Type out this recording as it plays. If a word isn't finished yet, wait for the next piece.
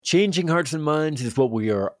Changing hearts and minds is what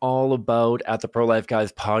we are all about at the Pro-Life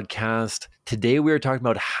Guys podcast. Today we are talking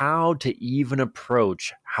about how to even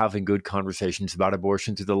approach having good conversations about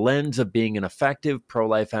abortion through the lens of being an effective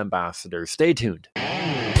pro-life ambassador. Stay tuned.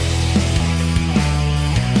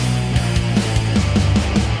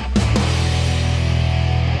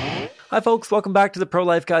 Hi folks, welcome back to the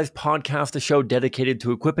Pro-Life Guys podcast, a show dedicated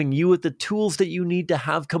to equipping you with the tools that you need to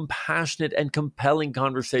have compassionate and compelling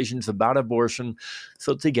conversations about abortion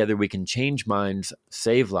so together we can change minds,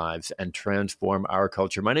 save lives, and transform our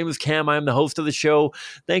culture. My name is Cam, I am the host of the show.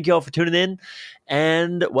 Thank you all for tuning in,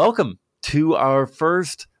 and welcome to our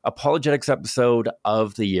first apologetics episode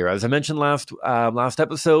of the year. As I mentioned last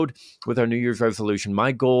episode with our New Year's resolution,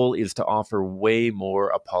 my goal is to offer way more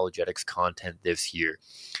apologetics content this year.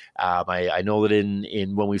 I know that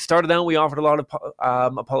in when we started out, we offered a lot of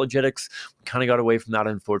apologetics. We kind of got away from that,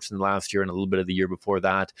 unfortunately, last year and a little bit of the year before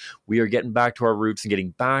that. We are getting back to our roots and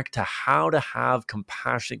getting back to how to have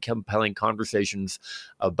compassionate, compelling conversations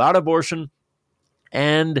about abortion.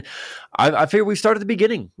 And I figure we start at the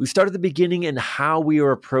beginning. We start at the beginning and how we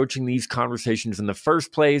are approaching these conversations in the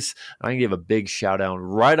first place. I'm going to give a big shout out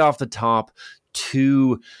right off the top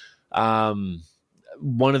to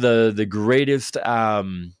one of the greatest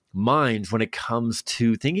minds when it comes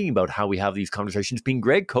to thinking about how we have these conversations, being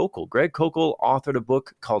Greg Koukl. Greg Koukl authored a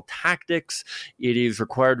book called Tactics. It is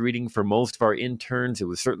required reading for most of our interns. It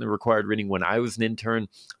was certainly required reading when I was an intern.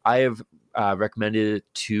 I have recommended it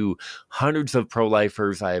to hundreds of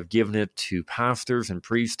pro-lifers. I have given it to pastors and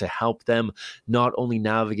priests to help them not only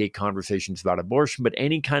navigate conversations about abortion, but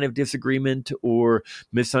any kind of disagreement or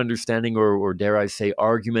misunderstanding or dare I say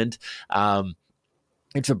argument.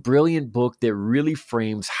 It's a brilliant book that really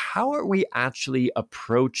frames how are we actually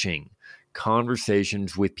approaching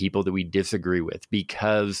conversations with people that we disagree with,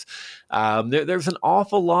 because there's an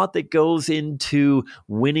awful lot that goes into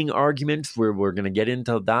winning arguments. We're going to get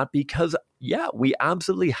into that because, we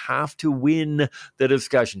absolutely have to win the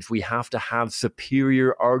discussions. We have to have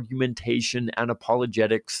superior argumentation and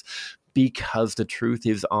apologetics because the truth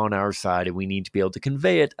is on our side and we need to be able to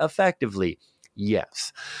convey it effectively.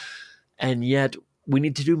 Yes. And yet we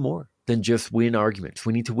need to do more than just win arguments.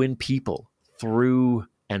 We need to win people through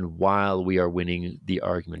and while we are winning the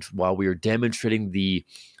arguments, while we are demonstrating the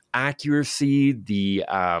accuracy, the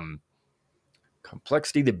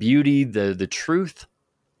complexity, the beauty, the truth,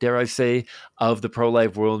 dare I say, of the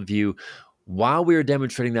pro-life worldview. While we are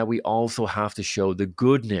demonstrating that, we also have to show the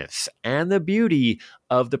goodness and the beauty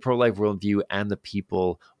of the pro-life worldview and the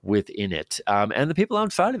people within it, and the people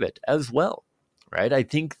outside of it as well. Right. I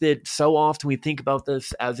think that so often we think about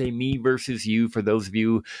this as a me versus you. For those of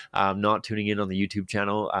you not tuning in on the YouTube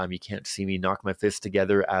channel, you can't see me knock my fists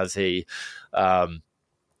together as a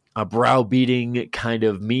browbeating kind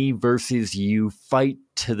of me versus you fight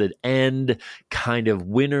to the end kind of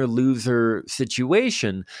winner-loser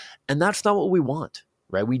situation. And that's not what we want.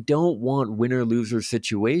 Right? We don't want winner-loser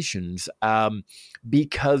situations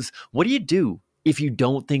because what do if you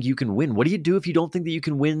don't think you can win? What do you do if you don't think that you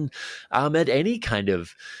can win at any kind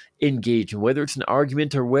of engagement, whether it's an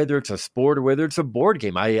argument or whether it's a sport or whether it's a board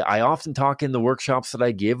game? I often talk in the workshops that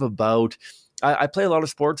I give about, I play a lot of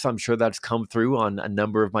sports. I'm sure that's come through on a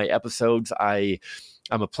number of my episodes.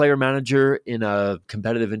 I'm a player manager in a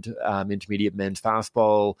competitive intermediate men's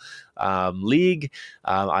fastball league.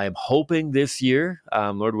 I am hoping this year,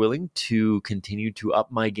 Lord willing, to continue to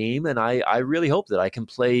up my game. And I really hope that I can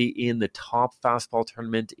play in the top fastball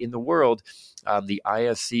tournament in the world, the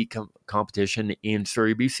ISC competition in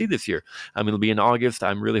Surrey, BC this year. It'll be in August.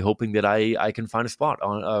 I'm really hoping that I can find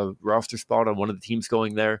a roster spot on one of the teams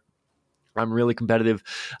going there. I'm really competitive,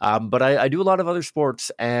 but I do a lot of other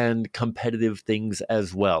sports and competitive things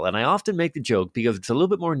as well. And I often make the joke, because it's a little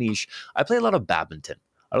bit more niche, I play a lot of badminton.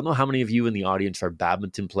 I don't know how many of you in the audience are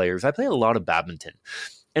badminton players. I play a lot of badminton.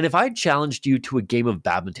 And if I challenged you to a game of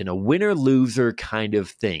badminton, a winner-loser kind of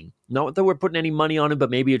thing, not that we're putting any money on it,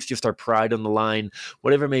 but maybe it's just our pride on the line,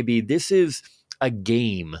 whatever it may be, this is a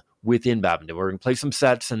game within badminton. We're going to play some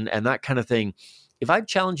sets and that kind of thing. If I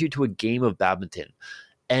challenge you to a game of badminton,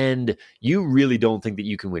 and you really don't think that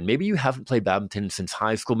you can win, maybe you haven't played badminton since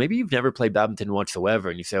high school, maybe you've never played badminton whatsoever,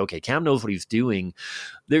 and you say, okay, Cam knows what he's doing,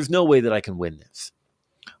 there's no way that I can win this.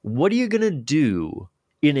 What are you going to do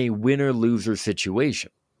in a winner-loser situation?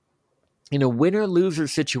 In a winner-loser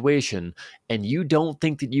situation, and you don't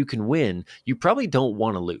think that you can win, you probably don't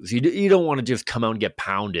want to lose. You don't want to just come out and get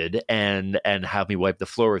pounded and have me wipe the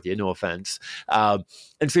floor with you, no offense. And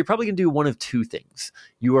so you're probably going to do one of two things.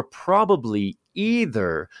 You are probably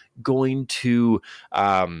either going to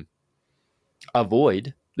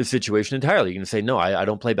avoid the situation entirely. You can say, no, I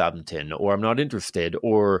don't play badminton, or I'm not interested.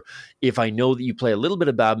 Or if I know that you play a little bit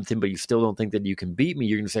of badminton, but you still don't think that you can beat me,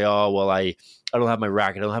 you're going to say, oh, well, I don't have my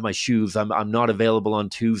racket. I don't have my shoes. I'm not available on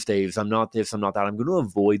Tuesdays. I'm not this, I'm not that. I'm going to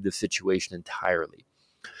avoid the situation entirely.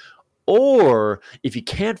 Or if you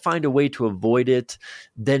can't find a way to avoid it,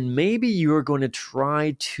 then maybe you're going to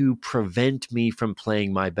try to prevent me from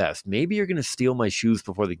playing my best. Maybe you're going to steal my shoes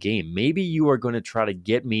before the game. Maybe you are going to try to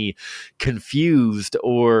get me confused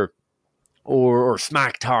or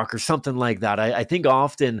smack talk or something like that. I think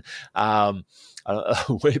often,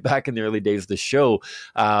 way back in the early days of the show,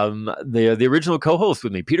 the original co-host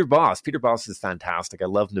with me, Peter Boss. Peter Boss is fantastic. I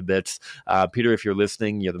love him to bits. Peter, if you're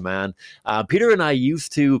listening, you're the man. Peter and I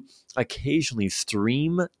used to occasionally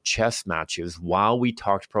stream chess matches while we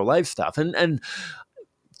talked pro-life stuff. And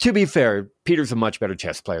to be fair, Peter's a much better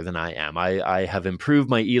chess player than I am. I have improved.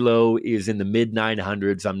 My ELO is in the mid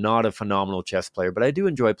 900s. I'm not a phenomenal chess player, but I do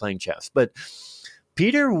enjoy playing chess. But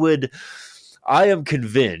Peter would, I am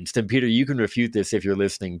convinced, and Peter, you can refute this if you're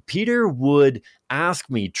listening, Peter would ask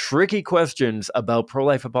me tricky questions about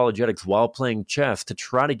pro-life apologetics while playing chess to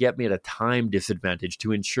try to get me at a time disadvantage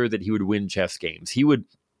to ensure that he would win chess games.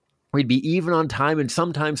 We'd be even on time, and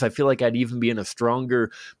sometimes I feel like I'd even be in a stronger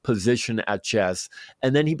position at chess.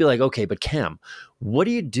 And then he'd be like, okay, but Cam, what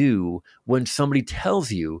do you do when somebody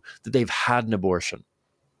tells you that they've had an abortion?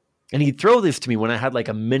 And he'd throw this to me when I had like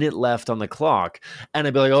a minute left on the clock. And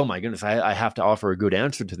I'd be like, oh my goodness, I have to offer a good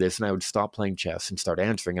answer to this. And I would stop playing chess and start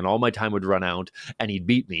answering. And all my time would run out and he'd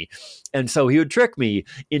beat me. And so he would trick me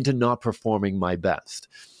into not performing my best.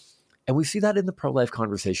 And we see that in the pro-life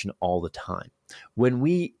conversation all the time. When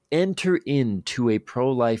we enter into a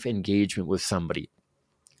pro-life engagement with somebody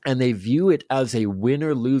and they view it as a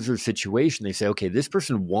winner-loser situation, they say, okay, this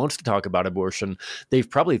person wants to talk about abortion. They've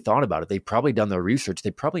probably thought about it. They've probably done their research. They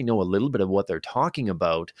probably know a little bit of what they're talking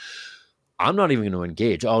about. I'm not even going to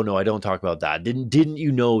engage. Oh, no, I don't talk about that. Didn't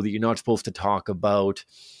you know that you're not supposed to talk about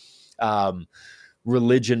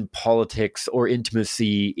religion, politics, or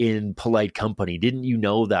intimacy in polite company? Didn't you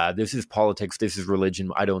know that? This is politics, this is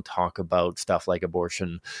religion. I don't talk about stuff like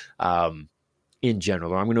abortion in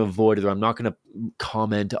general, or I'm going to avoid it, or I'm not going to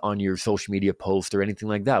comment on your social media post or anything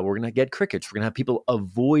like that. We're going to get crickets. We're going to have people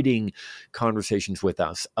avoiding conversations with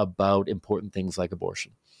us about important things like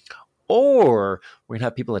abortion. Or we're going to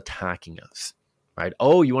have people attacking us. Right?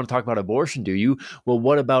 Oh, you want to talk about abortion, do you? Well,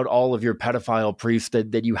 what about all of your pedophile priests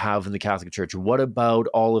that you have in the Catholic Church? What about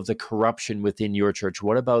all of the corruption within your church?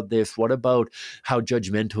 What about this? What about how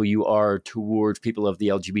judgmental you are towards people of the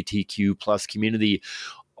LGBTQ plus community?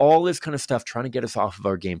 All this kind of stuff, trying to get us off of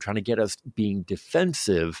our game, trying to get us being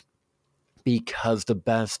defensive because the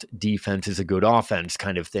best defense is a good offense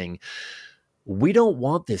kind of thing. We don't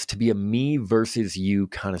want this to be a me versus you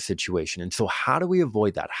kind of situation. And so how do we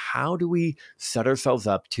avoid that? How do we set ourselves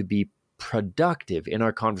up to be productive in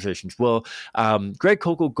our conversations? Well, Greg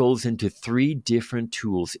Koukl goes into 3 different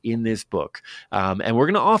tools in this book. And we're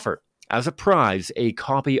going to offer, as a prize, a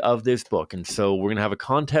copy of this book. And so we're going to have a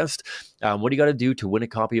contest. What you got to do to win a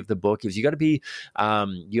copy of the book is you got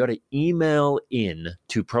to email in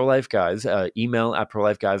to Pro-Life Guys, email at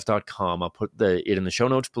prolifeguys.com. I'll put it in the show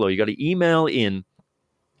notes below. You got to email in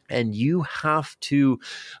and you have to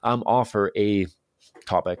offer a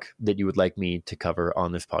topic that you would like me to cover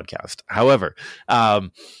on this podcast. However,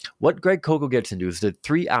 what Greg Koukl gets into is the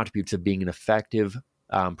 3 attributes of being an effective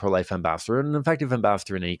pro-life ambassador, and an effective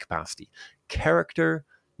ambassador in any capacity: character,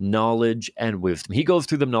 knowledge, and wisdom. He goes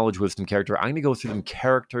through them: knowledge, wisdom, character. I'm going to go through them: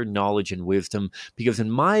 character, knowledge, and wisdom, because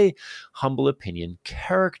in my humble opinion,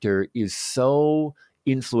 character is so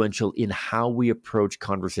influential in how we approach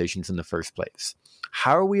conversations in the first place.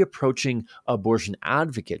 How are we approaching abortion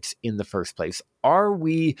advocates in the first place? Are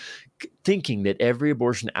we thinking that every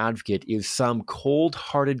abortion advocate is some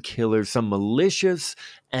cold-hearted killer, some malicious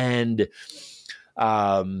and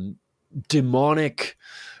demonic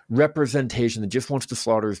representation that just wants to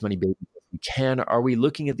slaughter as many babies as we can? Are we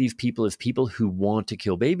looking at these people as people who want to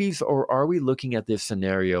kill babies, or are we looking at this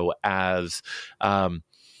scenario as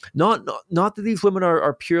not that these women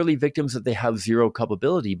are purely victims, that they have zero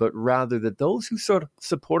culpability, but rather that those who sort of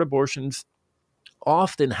support abortions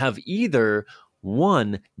often have either,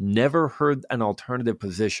 1, never heard an alternative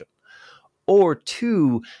position, or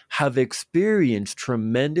 2, have experienced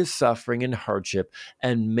tremendous suffering and hardship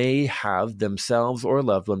and may have themselves or a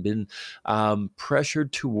loved one been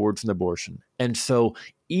pressured towards an abortion. And so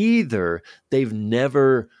either they've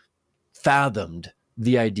never fathomed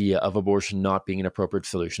the idea of abortion not being an appropriate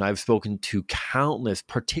solution. I've spoken to countless,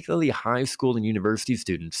 particularly high school and university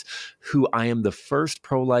students, who I am the first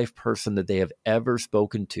pro-life person that they have ever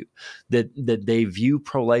spoken to, that they view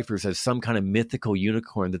pro-lifers as some kind of mythical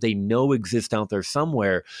unicorn that they know exists out there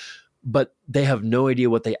somewhere, but they have no idea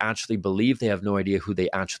what they actually believe. They have no idea who they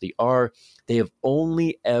actually are. They have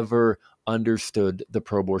only ever understood the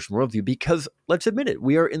pro-abortion worldview because, let's admit it,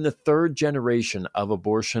 we are in the third generation of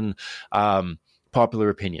abortion popular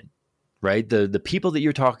opinion, right? The people that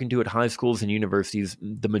you're talking to at high schools and universities,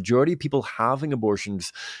 the majority of people having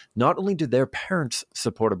abortions, not only do their parents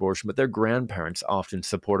support abortion, but their grandparents often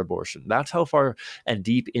support abortion. That's how far and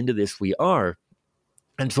deep into this we are.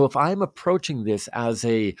 And so if I'm approaching this as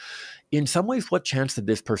in some ways, what chance did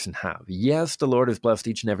this person have? Yes, the Lord has blessed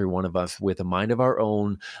each and every one of us with a mind of our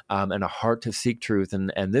own and a heart to seek truth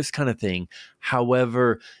and this kind of thing.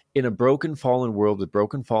 However, in a broken, fallen world with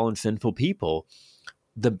broken, fallen, sinful people,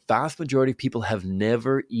 the vast majority of people have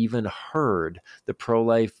never even heard the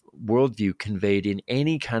pro-life worldview conveyed in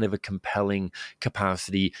any kind of a compelling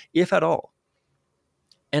capacity, if at all.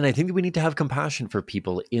 And I think that we need to have compassion for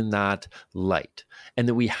people in that light, and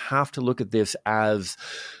that we have to look at this as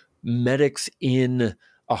medics in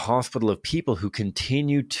a hospital of people who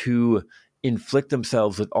continue to inflict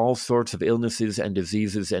themselves with all sorts of illnesses and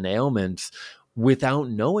diseases and ailments without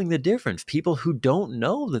knowing the difference. People who don't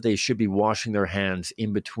know that they should be washing their hands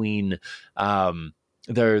in between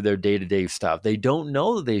their day-to-day stuff. They don't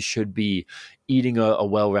know that they should be eating a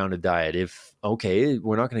well-rounded diet.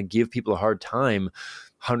 We're not going to give people a hard time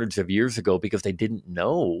hundreds of years ago because they didn't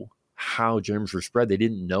know how germs were spread. They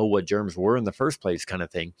didn't know what germs were in the first place, kind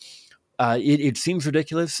of thing. It seems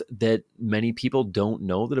ridiculous that many people don't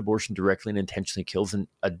know that abortion directly and intentionally kills an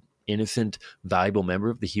innocent, valuable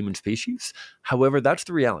member of the human species. However, that's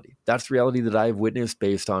the reality. That's the reality that I've witnessed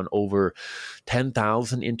based on over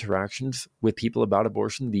 10,000 interactions with people about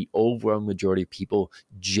abortion. The overwhelming majority of people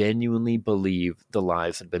genuinely believe the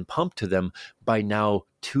lies that have been pumped to them by now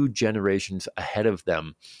 2 generations ahead of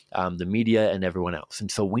them, the media and everyone else.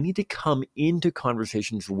 And so we need to come into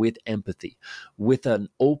conversations with empathy, with an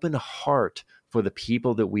open heart for the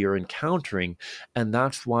people that we are encountering. And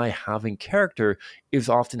that's why having character is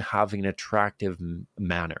often having an attractive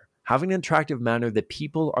manner. Having an attractive manner that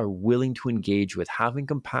people are willing to engage with, having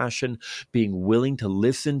compassion, being willing to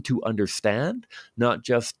listen to understand, not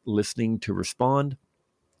just listening to respond,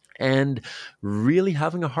 and really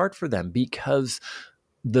having a heart for them, because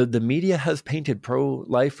the media has painted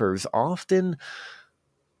pro-lifers often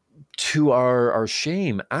to our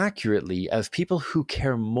shame accurately as people who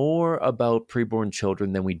care more about preborn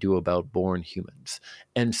children than we do about born humans.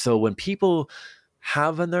 And so when people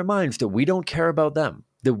have in their minds that we don't care about them,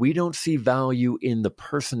 that we don't see value in the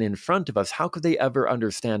person in front of us, how could they ever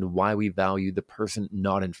understand why we value the person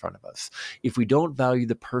not in front of us? If we don't value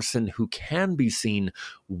the person who can be seen,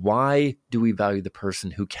 why do we value the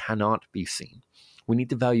person who cannot be seen? We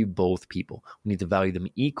need to value both people. We need to value them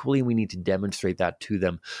equally. We need to demonstrate that to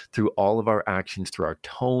them through all of our actions, through our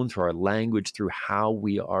tone, through our language, through how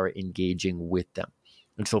we are engaging with them.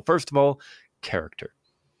 And so first of all, character.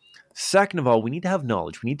 Second of all, we need to have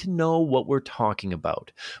knowledge. We need to know what we're talking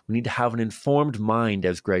about. We need to have an informed mind,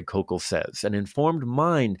 as Greg Koukl says, an informed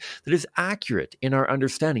mind that is accurate in our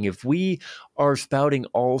understanding. If we are spouting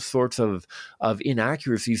all sorts of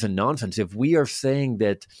inaccuracies and nonsense, if we are saying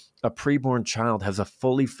that a preborn child has a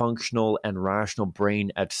fully functional and rational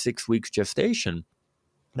brain at 6 weeks gestation,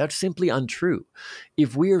 that's simply untrue.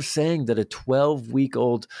 If we are saying that a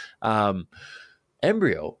 12-week-old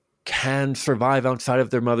embryo can survive outside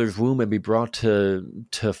of their mother's womb and be brought to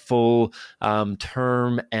full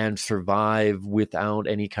term and survive without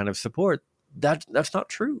any kind of support, that's not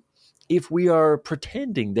true. If we are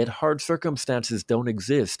pretending that hard circumstances don't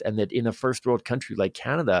exist and that in a first world country like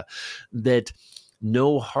Canada, that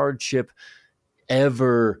no hardship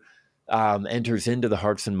ever enters into the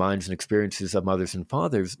hearts and minds and experiences of mothers and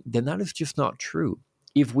fathers, then that is just not true.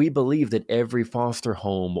 If we believe that every foster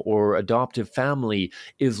home or adoptive family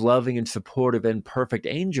is loving and supportive and perfect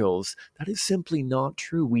angels, that is simply not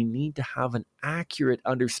true. We need to have an accurate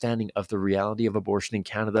understanding of the reality of abortion in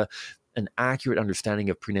Canada, an accurate understanding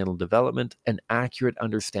of prenatal development, an accurate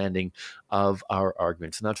understanding of our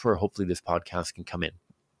arguments. And that's where hopefully this podcast can come in.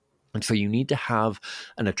 And so you need to have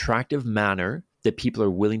an attractive manner that people are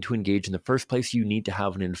willing to engage in the first place. You need to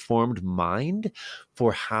have an informed mind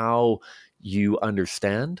for how you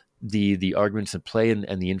understand the arguments at play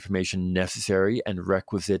and the information necessary and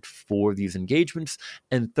requisite for these engagements.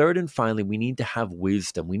 And third and finally, we need to have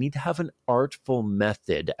wisdom. We need to have an artful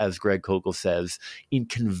method, as Greg Koukl says, in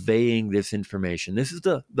conveying this information. This is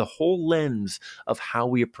the whole lens of how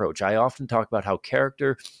we approach. I often talk about how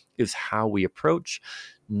character is how we approach.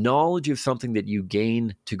 Knowledge is something that you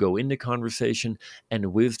gain to go into conversation,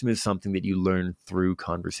 and wisdom is something that you learn through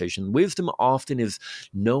conversation. Wisdom often is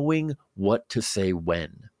knowing what to say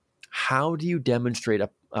when. How do you demonstrate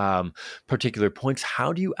particular points?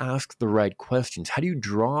 How do you ask the right questions? How do you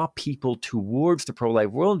draw people towards the pro-life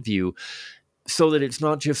worldview so that it's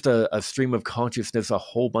not just a stream of consciousness, a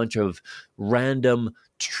whole bunch of random,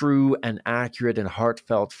 true and accurate and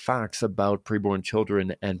heartfelt facts about preborn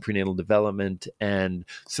children and prenatal development and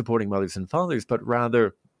supporting mothers and fathers, but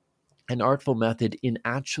rather an artful method in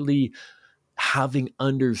actually having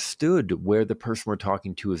understood where the person we're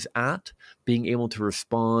talking to is at, being able to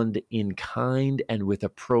respond in kind and with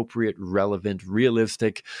appropriate, relevant,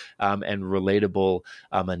 realistic, and relatable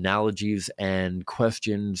analogies and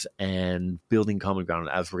questions, and building common ground,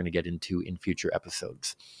 as we're going to get into in future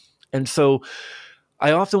episodes. And so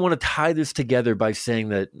I often want to tie this together by saying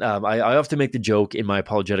that I often make the joke in my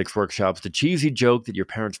apologetics workshops, the cheesy joke that your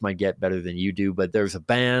parents might get better than you do. But there's a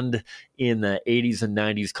band in the 80s and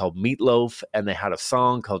 90s called Meatloaf, and they had a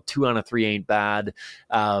song called 2 out of 3 Ain't Bad.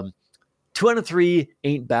 2 out of 3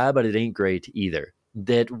 ain't bad, but it ain't great either.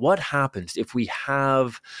 That what happens if we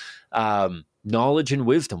have knowledge and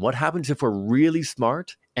wisdom? What happens if we're really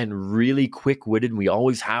smart and really quick-witted and we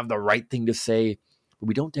always have the right thing to say, but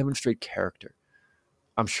we don't demonstrate character?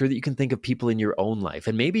 I'm sure that you can think of people in your own life,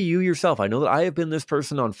 and maybe you yourself. I know that I have been this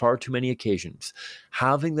person on far too many occasions,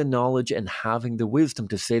 having the knowledge and having the wisdom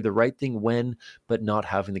to say the right thing when, but not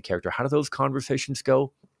having the character. How do those conversations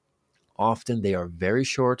go? Often they are very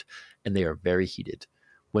short and they are very heated.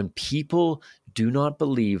 When people do not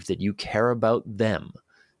believe that you care about them,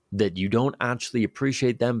 that you don't actually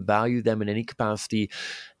appreciate them, value them in any capacity,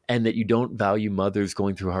 and that you don't value mothers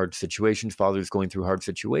going through hard situations, fathers going through hard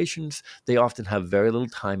situations, they often have very little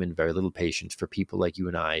time and very little patience for people like you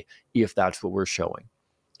and I, if that's what we're showing.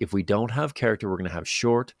 If we don't have character, we're going to have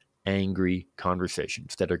short, angry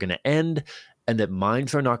conversations that are going to end, and that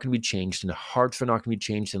minds are not going to be changed, and hearts are not going to be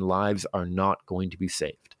changed, and lives are not going to be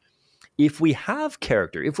saved. If we have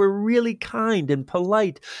character, if we're really kind and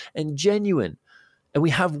polite and genuine, and we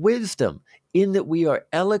have wisdom in that we are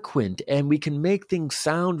eloquent and we can make things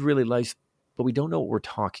sound really nice, but we don't know what we're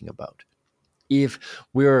talking about. If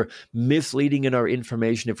we're misleading in our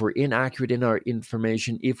information, if we're inaccurate in our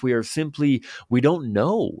information, if we are simply, we don't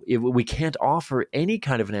know, if we can't offer any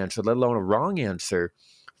kind of an answer, let alone a wrong answer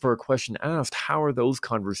for a question asked, how are those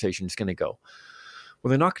conversations going to go? Well,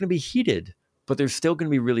 they're not going to be heated, but they're still going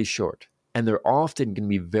to be really short. And they're often going to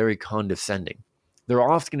be very condescending. They're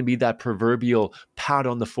often going to be that proverbial pat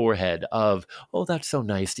on the forehead of, oh, that's so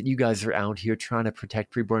nice that you guys are out here trying to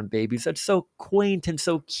protect preborn babies. That's so quaint and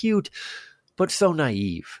so cute, but so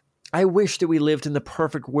naive. I wish that we lived in the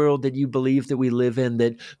perfect world that you believe that we live in,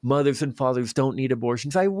 that mothers and fathers don't need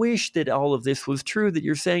abortions. I wish that all of this was true that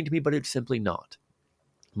you're saying to me, but it's simply not.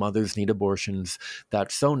 Mothers need abortions.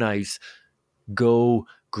 That's so nice. Go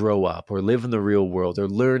grow up or live in the real world or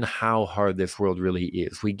learn how hard this world really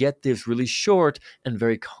is. We get this really short and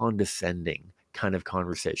very condescending kind of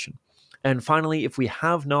conversation. And finally, if we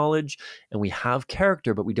have knowledge and we have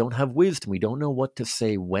character, but we don't have wisdom, we don't know what to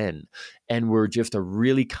say when, and we're just a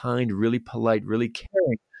really kind, really polite, really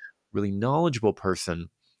caring, really knowledgeable person,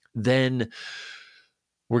 then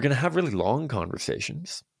we're going to have really long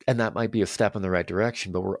conversations. And that might be a step in the right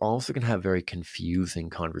direction, but we're also going to have very confusing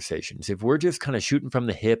conversations. If we're just kind of shooting from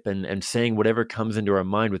the hip and saying whatever comes into our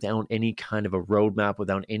mind without any kind of a roadmap,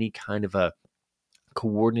 without any kind of a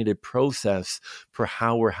coordinated process for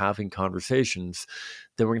how we're having conversations,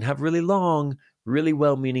 then we're going to have really long, really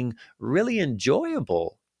well-meaning, really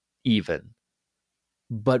enjoyable even,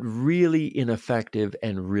 but really ineffective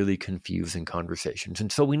and really confusing conversations.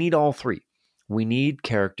 And so we need all three. We need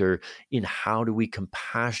character in how do we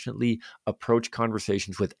compassionately approach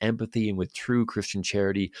conversations with empathy and with true Christian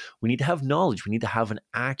charity. We need to have knowledge. We need to have an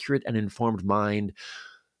accurate and informed mind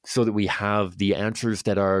so that we have the answers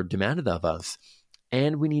that are demanded of us.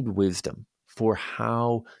 And we need wisdom for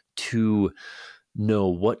how to know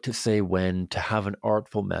what to say when, to have an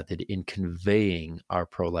artful method in conveying our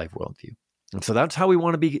pro-life worldview. And so that's how we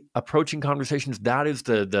want to be approaching conversations. That is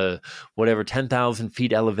the whatever 10,000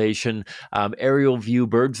 feet elevation, aerial view,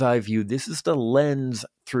 bird's eye view. This is the lens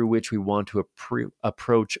through which we want to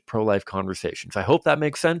approach pro-life conversations. I hope that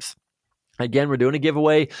makes sense. Again, we're doing a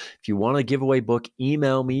giveaway. If you want a giveaway book,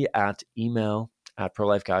 email me at at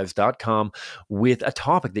prolifeguys.com with a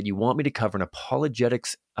topic that you want me to cover, an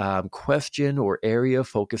apologetics question or area of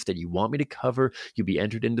focus that you want me to cover. You'll be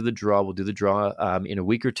entered into the draw. We'll do the draw in a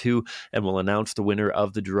week or two, and we'll announce the winner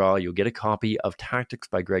of the draw. You'll get a copy of Tactics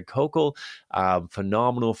by Greg Koukl.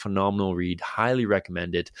 Phenomenal read. Highly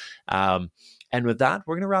recommend it. And with that,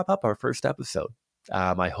 we're going to wrap up our first episode.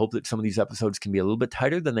 I hope that some of these episodes can be a little bit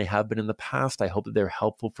tighter than they have been in the past. I hope that they're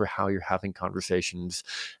helpful for how you're having conversations.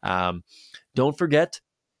 Don't forget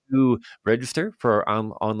to register for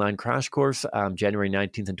our online crash course, January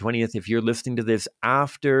 19th and 20th. If you're listening to this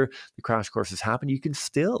after the crash course has happened, you can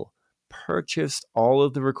still purchase all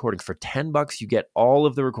of the recordings for $10. You get all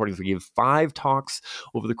of the recordings. We give 5 talks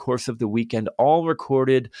over the course of the weekend, all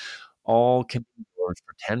recorded, all can be yours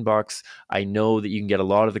for $10. I know that you can get a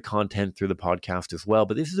lot of the content through the podcast as well,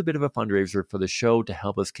 but this is a bit of a fundraiser for the show to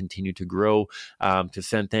help us continue to grow, to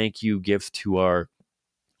send thank you gifts to our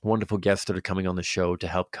wonderful guests that are coming on the show to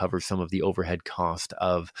help cover some of the overhead cost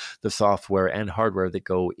of the software and hardware that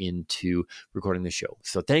go into recording the show.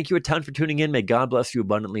 So thank you a ton for tuning in. May God bless you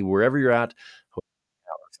abundantly wherever you're at. Hope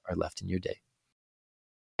hours are left in your day.